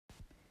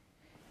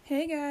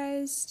Hey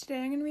guys, today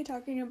I'm going to be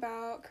talking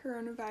about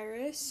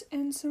coronavirus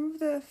and some of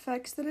the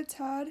effects that it's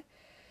had.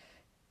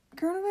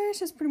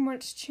 Coronavirus has pretty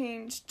much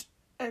changed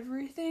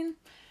everything.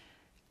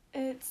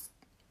 It's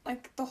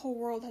like the whole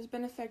world has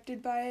been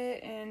affected by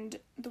it, and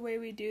the way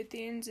we do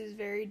things is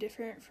very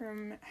different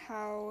from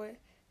how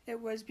it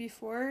was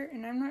before,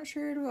 and I'm not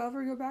sure it will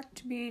ever go back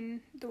to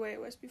being the way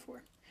it was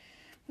before.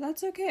 But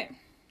that's okay.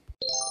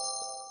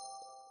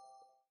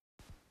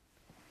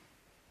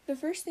 The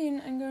first thing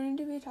I'm going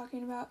to be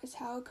talking about is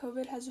how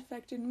COVID has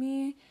affected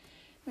me,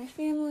 my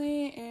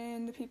family,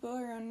 and the people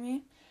around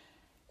me.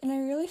 And I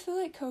really feel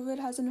like COVID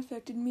hasn't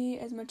affected me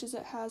as much as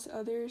it has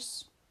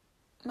others.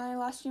 My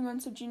last few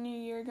months of junior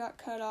year got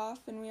cut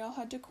off and we all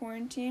had to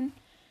quarantine.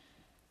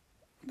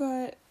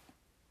 But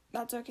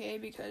that's okay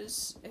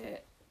because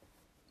it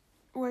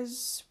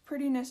was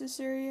pretty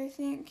necessary, I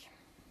think.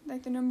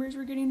 Like, the numbers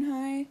were getting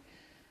high.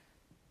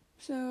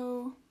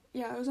 So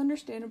yeah, it was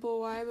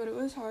understandable why, but it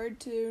was hard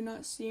to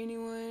not see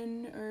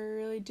anyone or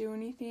really do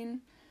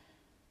anything.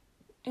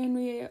 And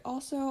we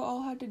also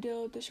all had to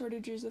deal with the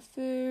shortages of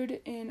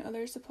food and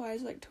other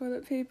supplies like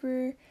toilet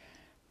paper.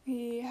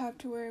 We have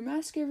to wear a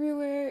mask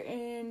everywhere,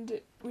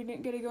 and we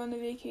didn't get to go on the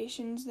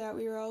vacations that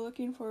we were all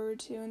looking forward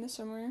to in the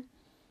summer.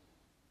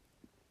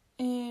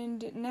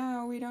 And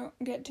now we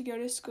don't get to go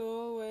to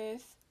school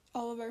with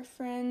all of our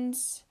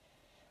friends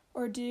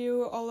or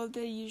do all of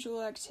the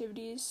usual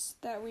activities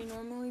that we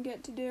normally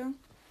get to do.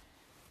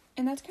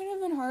 And that's kind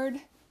of been hard,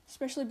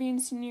 especially being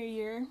senior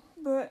year,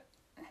 but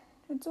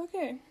it's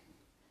okay.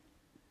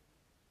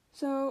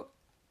 So,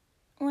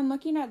 when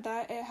looking at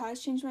that, it has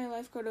changed my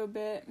life quite a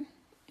bit,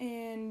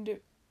 and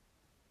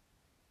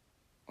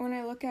when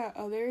I look at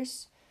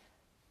others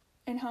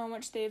and how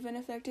much they've been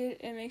affected,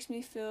 it makes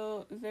me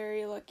feel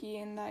very lucky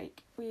and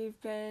like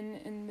we've been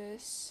in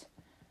this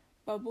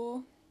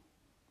bubble.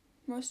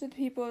 Most of the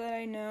people that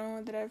I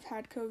know that have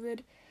had COVID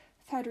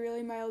have had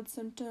really mild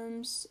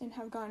symptoms and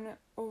have gotten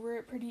over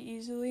it pretty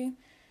easily.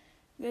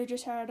 They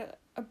just had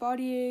a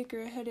body ache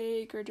or a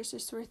headache or just a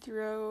sore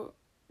throat,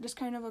 just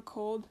kind of a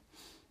cold.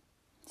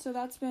 So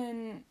that's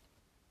been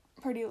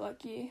pretty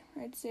lucky,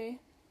 I'd say.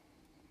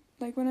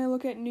 Like, when I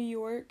look at New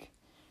York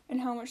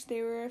and how much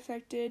they were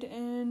affected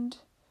and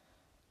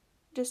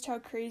just how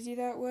crazy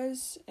that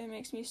was, it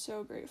makes me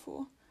so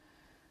grateful.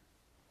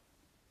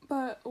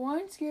 But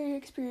one scary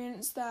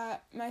experience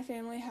that my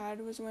family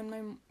had was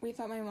when we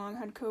thought my mom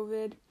had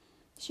COVID.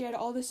 She had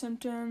all the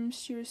symptoms.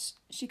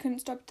 She couldn't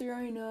stop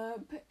throwing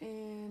up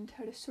and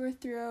had a sore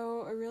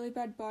throat, a really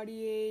bad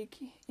body ache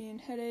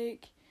and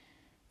headache,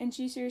 and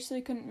she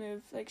seriously couldn't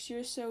move. Like, she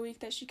was so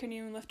weak that she couldn't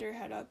even lift her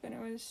head up, and it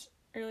was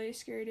really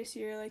scary to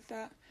see her like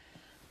that.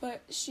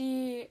 But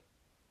she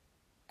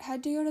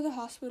had to go to the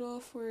hospital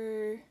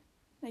for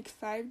like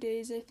 5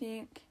 days, I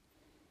think.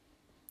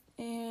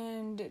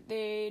 And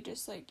they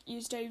just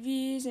used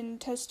IVs and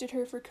tested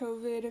her for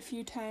COVID a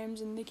few times,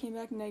 and they came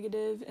back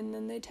negative. And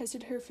then they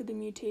tested her for the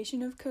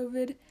mutation of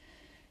COVID,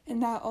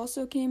 and that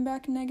also came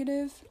back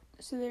negative.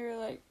 So they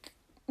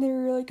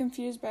were really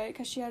confused by it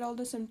because she had all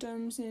the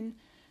symptoms, and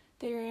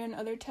they ran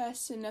other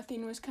tests and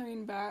nothing was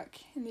coming back,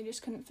 and they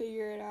just couldn't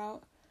figure it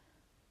out.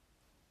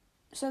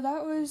 So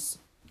that was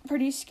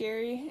pretty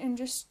scary, and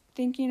just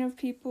thinking of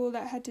people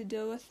that had to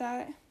deal with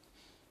that,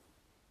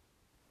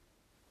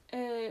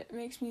 it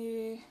makes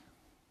me,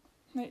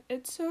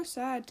 it's so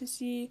sad to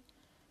see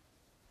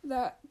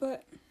that,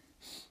 but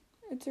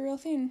it's a real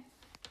thing.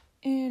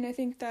 And I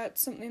think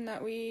that's something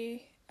that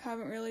we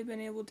haven't really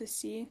been able to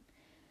see.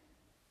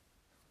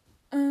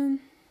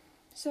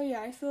 So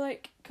yeah, I feel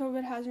like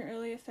COVID hasn't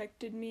really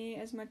affected me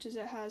as much as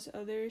it has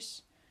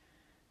others.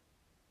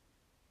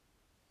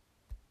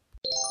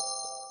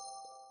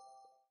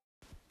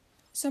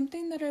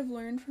 Something that I've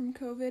learned from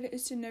COVID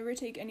is to never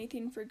take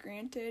anything for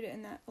granted,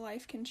 and that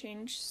life can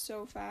change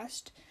so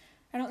fast.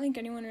 I don't think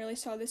anyone really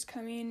saw this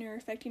coming or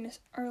affecting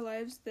our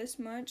lives this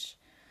much,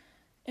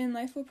 and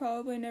life will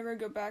probably never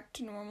go back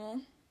to normal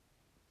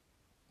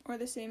or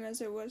the same as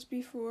it was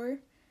before.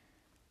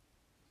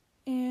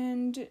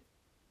 And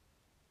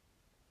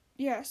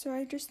yeah, so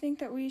I just think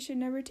that we should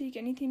never take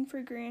anything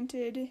for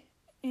granted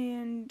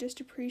and just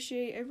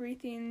appreciate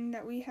everything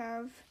that we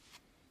have.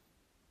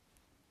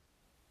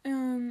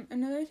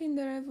 Another thing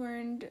that I've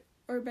learned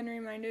or been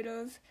reminded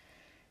of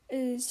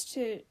is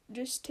to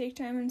just take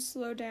time and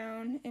slow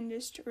down and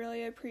just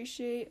really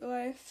appreciate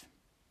life,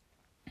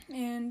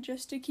 and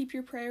just to keep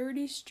your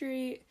priorities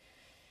straight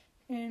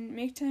and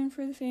make time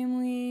for the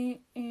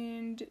family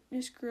and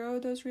just grow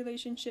those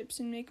relationships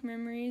and make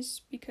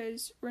memories,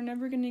 because we're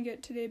never going to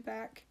get today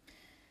back.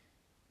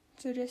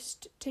 So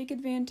just take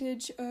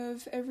advantage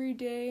of every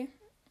day.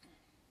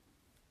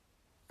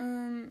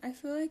 I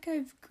feel like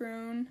I've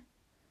grown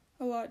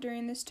a lot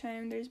during this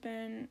time. There's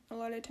been a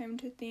lot of time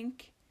to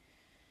think,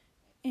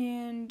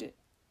 and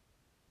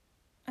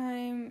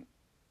I'm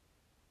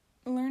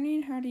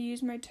learning how to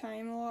use my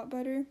time a lot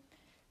better,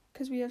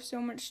 because we have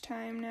so much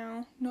time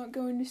now, not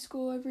going to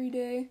school every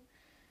day,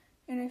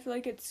 and I feel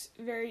like it's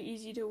very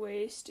easy to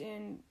waste,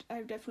 and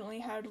I've definitely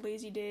had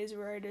lazy days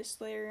where I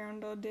just lay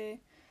around all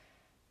day.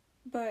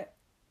 but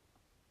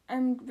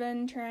I've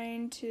been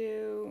trying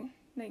to,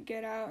 like,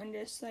 get out and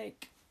just,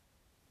 like,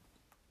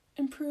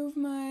 improve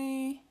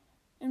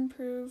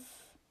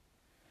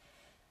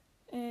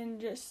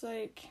and just,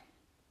 like,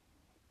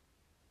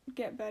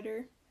 get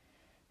better.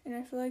 And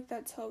I feel like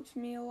that's helped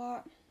me a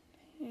lot.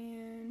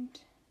 And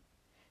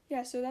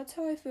yeah, so that's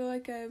how I feel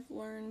like I've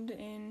learned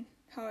and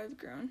how I've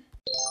grown.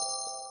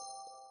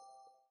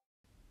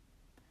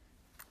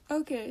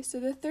 Okay, so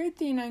the third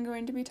thing I'm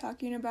going to be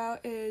talking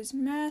about is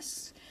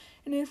masks,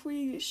 and if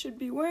we should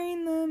be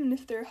wearing them, and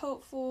if they're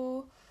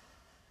helpful.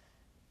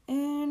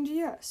 And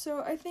yeah,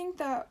 so I think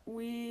that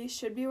we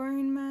should be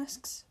wearing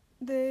masks.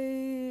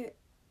 I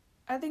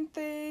think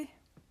they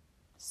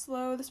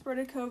slow the spread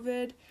of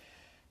COVID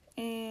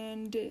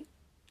and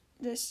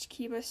just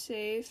keep us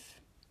safe.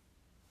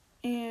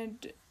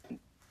 And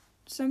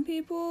some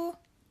people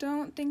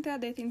don't think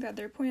that. They think that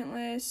they're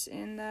pointless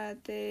and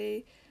that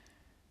they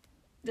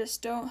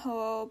just don't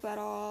help at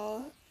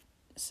all.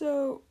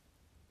 So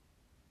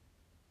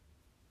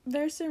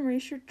there's some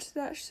research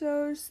that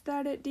shows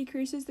that it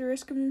decreases the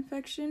risk of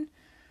infection.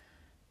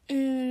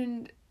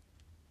 And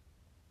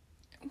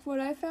what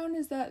I found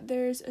is that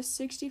there's a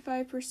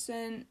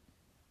 65%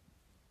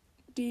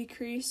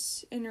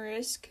 decrease in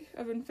risk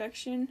of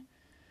infection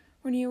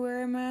when you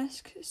wear a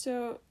mask.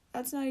 So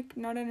that's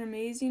not an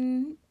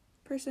amazing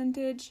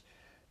percentage,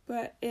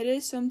 but it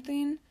is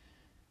something.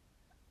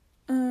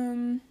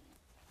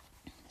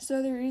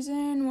 So the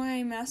reason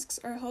why masks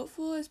are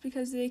helpful is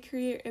because they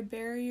create a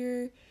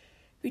barrier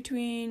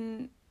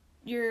between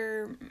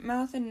your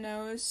mouth and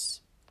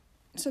nose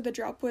so the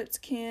droplets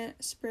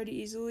can't spread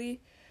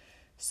easily.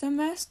 Some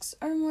masks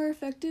are more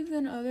effective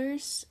than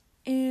others,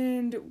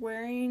 and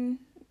wearing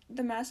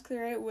the mask the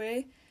right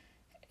way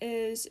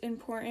is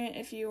important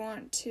if you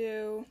want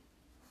to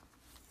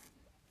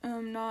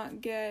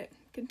not get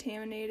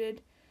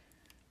contaminated.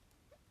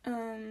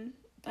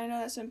 I know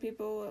that some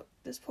people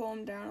just pull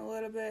them down a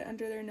little bit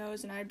under their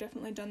nose, and I've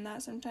definitely done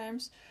that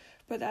sometimes,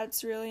 but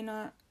that's really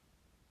not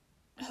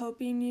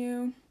helping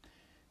you.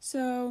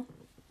 So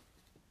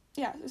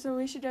yeah, so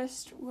we should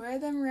just wear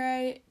them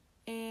right,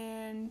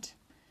 and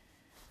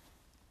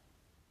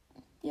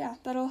yeah,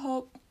 that'll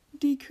help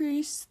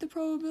decrease the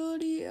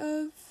probability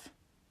of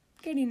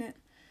getting it.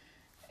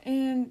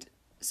 And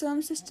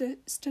some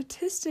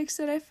statistics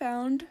that I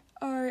found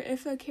are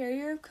if a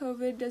carrier of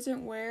COVID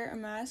doesn't wear a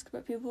mask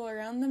but people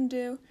around them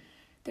do,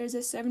 there's a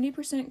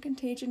 70%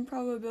 contagion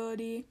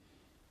probability.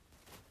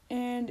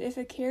 And if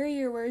a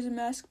carrier wears a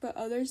mask but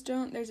others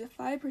don't, there's a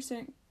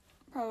 5%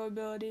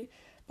 probability.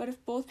 But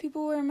if both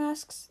people wear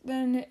masks,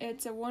 then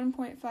it's a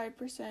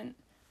 1.5%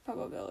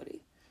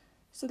 probability.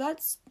 So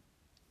that's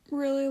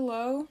really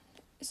low.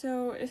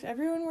 So if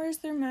everyone wears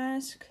their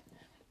mask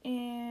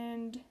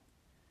and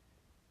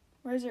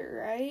wears it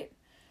right,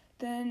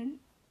 then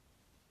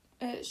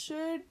it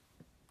should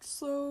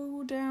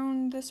slow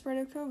down the spread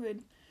of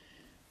COVID,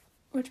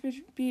 which would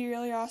be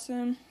really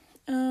awesome.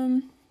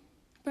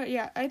 But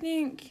yeah, I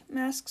think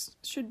masks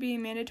should be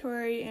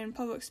mandatory in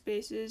public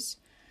spaces,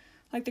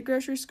 like the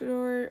grocery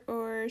store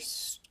or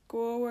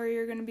school where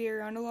you're going to be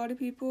around a lot of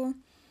people,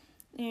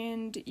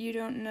 and you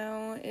don't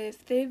know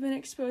if they've been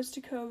exposed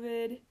to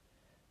COVID,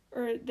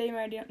 or they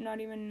might not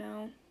even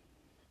know.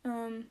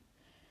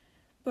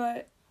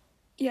 But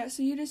yeah,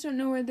 so you just don't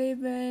know where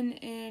they've been,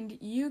 and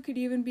you could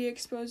even be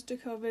exposed to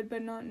COVID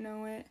but not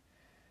know it.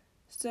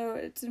 So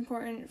it's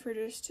important for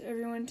just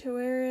everyone to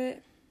wear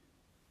it.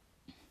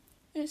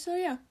 And so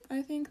yeah,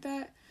 I think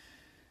that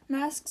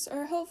masks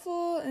are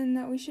helpful and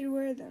that we should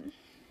wear them.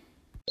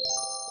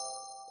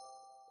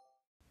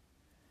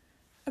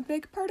 A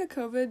big part of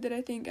COVID that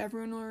I think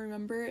everyone will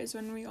remember is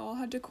when we all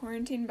had to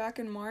quarantine back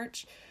in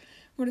March.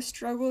 What a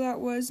struggle that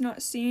was,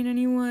 not seeing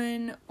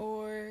anyone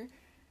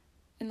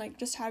and like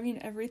just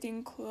having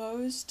everything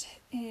closed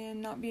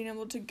and not being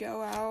able to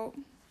go out,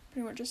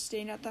 pretty much just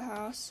staying at the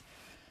house.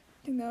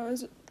 I think that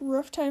was a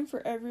rough time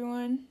for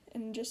everyone,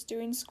 and just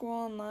doing school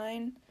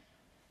online.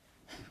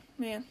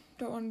 Man,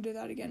 don't want to do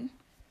that again.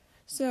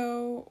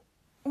 So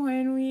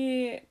when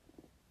we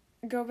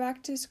go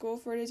back to school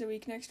 4 days a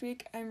week next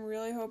week, I'm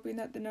really hoping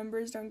that the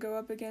numbers don't go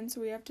up again, so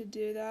we have to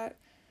do that,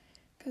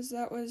 because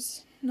that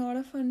was not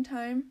a fun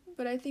time.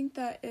 But I think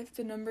that if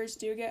the numbers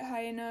do get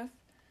high enough,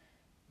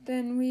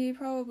 then we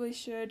probably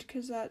should,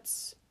 because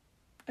that's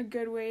a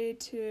good way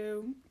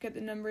to get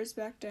the numbers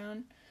back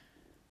down.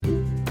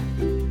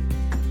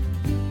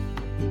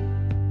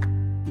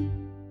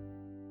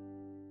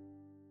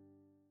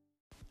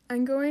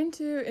 I'm going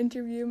to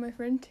interview my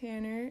friend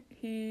Tanner.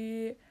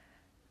 He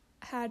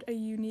had a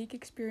unique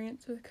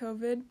experience with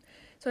COVID,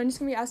 so I'm just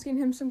going to be asking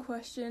him some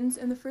questions.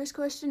 And the first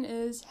question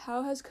is,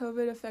 how has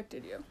COVID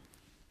affected you?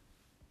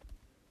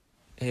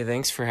 Hey,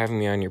 thanks for having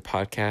me on your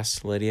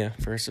podcast, Lydia,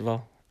 first of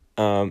all.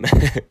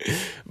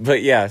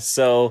 But yeah,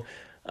 so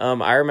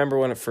I remember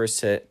when it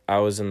first hit, I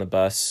was in the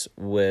bus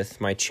with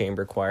my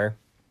chamber choir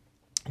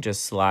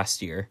just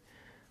last year,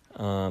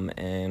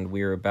 and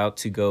we were about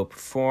to go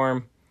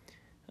perform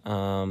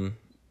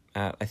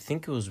at, I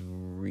think it was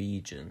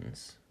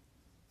Regions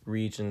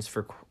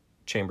for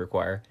chamber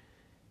choir.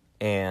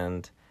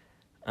 And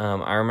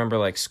I remember,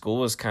 like, school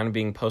was kind of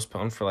being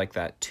postponed for, like,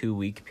 that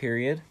 2-week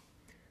period.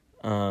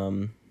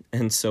 And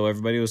so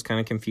everybody was kind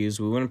of confused.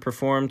 We went and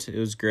performed. It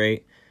was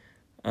great.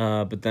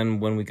 But then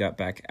when we got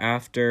back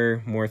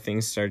after, more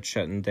things started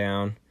shutting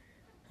down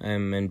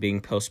and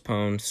being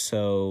postponed.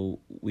 So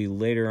we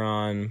later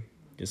on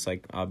just,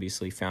 like,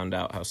 obviously found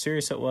out how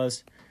serious it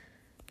was.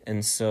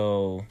 And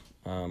so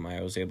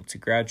I was able to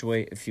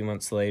graduate a few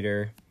months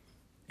later.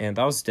 And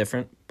that was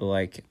different, but,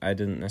 like, I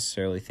didn't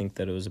necessarily think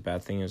that it was a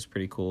bad thing. It was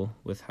pretty cool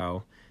with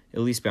how, at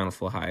least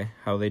Bountiful High,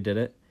 how they did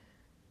it.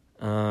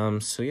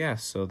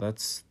 So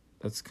that's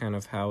kind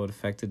of how it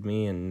affected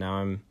me, and now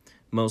I'm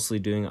mostly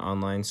doing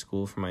online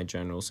school for my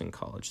generals in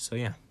college. So,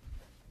 yeah.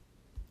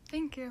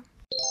 Thank you.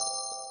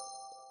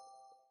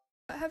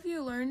 What have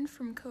you learned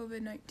from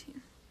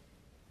COVID-19?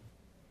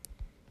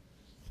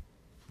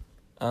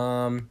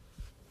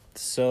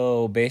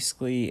 So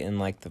basically in,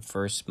 like, the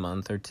first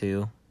month or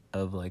two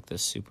of, like,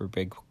 this super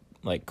big,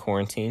 like,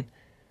 quarantine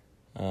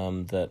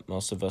that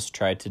most of us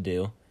tried to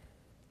do,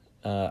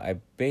 I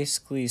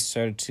basically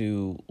started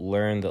to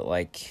learn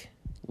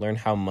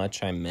how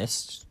much I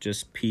missed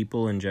just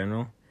people in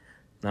general.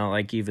 Not,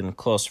 like, even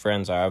close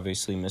friends. I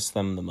obviously miss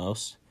them the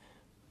most,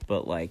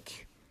 but,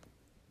 like,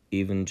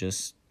 even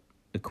just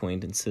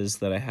acquaintances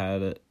that I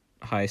had at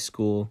high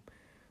school,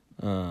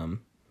 and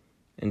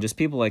just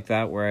people like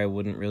that where I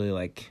wouldn't really,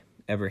 like,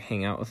 ever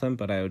hang out with them,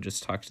 but I would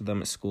just talk to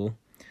them at school.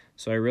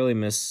 So I really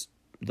miss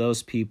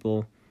those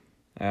people.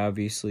 I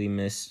obviously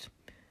missed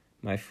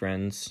my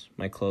friends,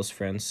 my close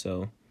friends.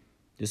 So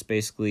just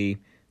basically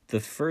the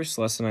first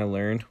lesson I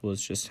learned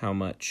was just how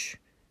much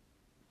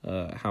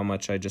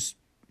I just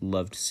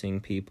loved seeing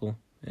people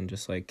and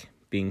just, like,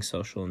 being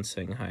social and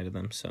saying hi to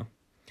them. So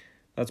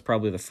that's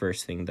probably the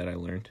first thing that I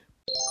learned.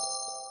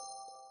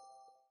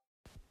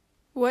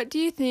 What do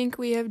you think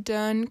we have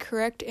done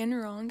correct and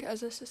wrong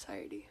as a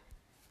society?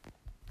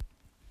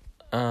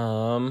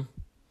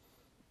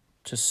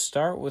 To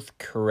start with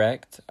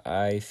correct,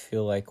 I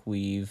feel like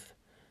we've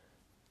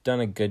done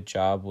a good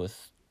job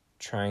with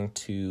trying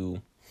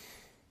to,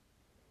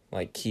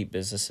 like, keep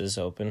businesses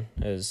open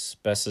as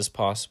best as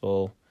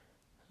possible.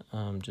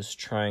 Just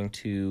trying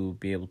to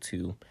be able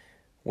to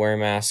wear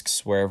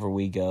masks wherever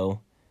we go,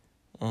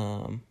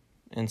 and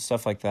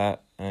stuff like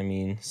that. I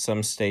mean,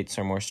 some states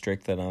are more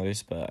strict than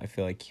others, but I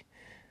feel like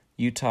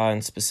Utah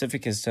in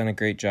specific has done a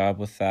great job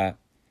with that.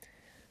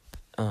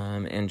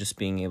 And just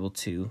being able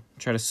to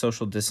try to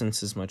social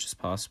distance as much as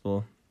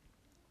possible.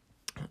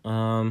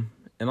 And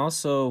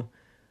also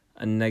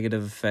a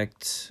negative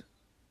effect,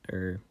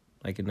 or,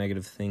 like, a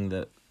negative thing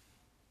that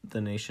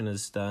the nation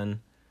has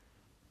done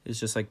is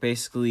just, like,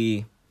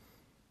 basically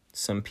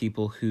some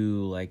people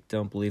who, like,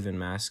 don't believe in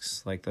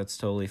masks. Like, that's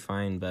totally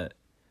fine, but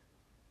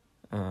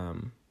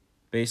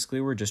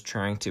basically we're just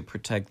trying to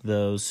protect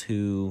those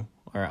who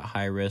are at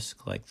high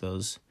risk, like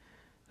those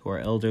who are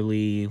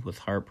elderly with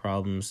heart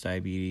problems,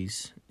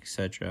 diabetes,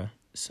 etc.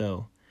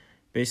 So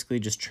basically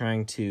just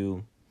trying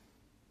to,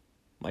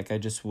 like, I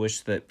just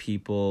wish that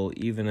people,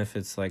 even if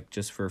it's, like,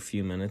 just for a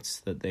few minutes,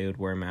 that they would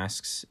wear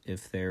masks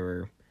if they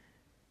were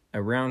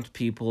around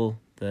people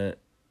that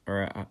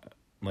are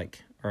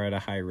at a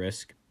high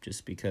risk,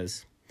 just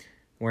because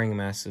wearing a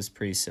mask is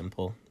pretty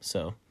simple.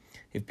 So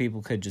if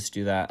people could just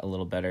do that a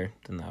little better,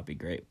 then that would be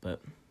great.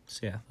 But,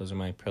 so yeah, those are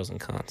my pros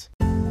and cons.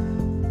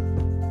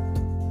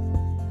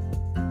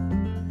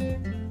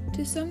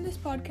 To sum this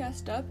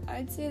podcast up,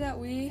 I'd say that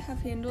we have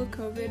handled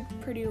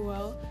COVID pretty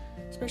well,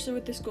 especially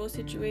with the school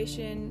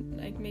situation,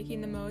 like,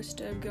 making the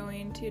most of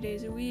going 2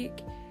 days a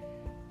week.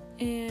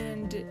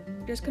 And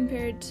just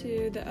compared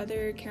to the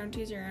other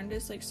counties around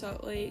us, like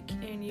Salt Lake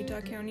and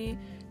Utah County,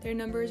 their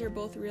numbers are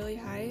both really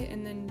high,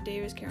 and then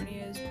Davis County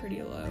is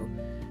pretty low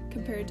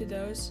compared to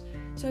those.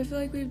 So I feel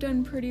like we've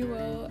done pretty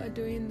well at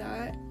doing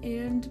that,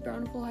 and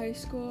Bountiful High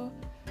School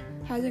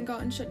hasn't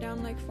gotten shut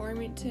down like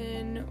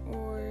Farmington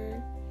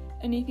or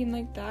anything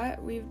like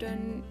that. We've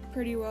done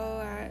pretty well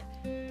at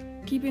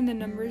keeping the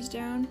numbers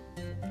down.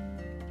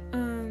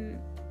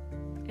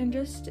 And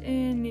just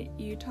in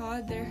Utah,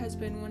 there has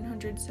been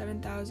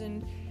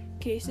 107,000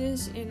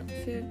 cases and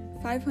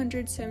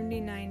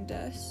 579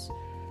 deaths.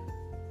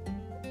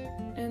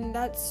 And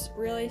that's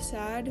really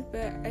sad,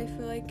 but I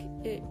feel like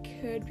it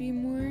could be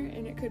more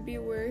and it could be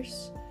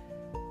worse.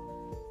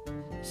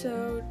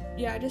 So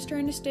yeah, just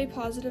trying to stay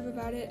positive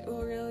about it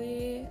will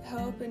really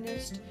help, and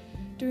just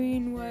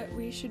doing what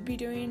we should be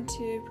doing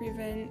to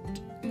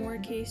prevent more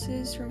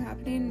cases from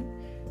happening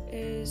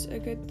is a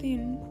good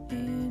thing.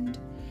 And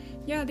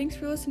yeah, thanks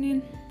for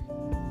listening.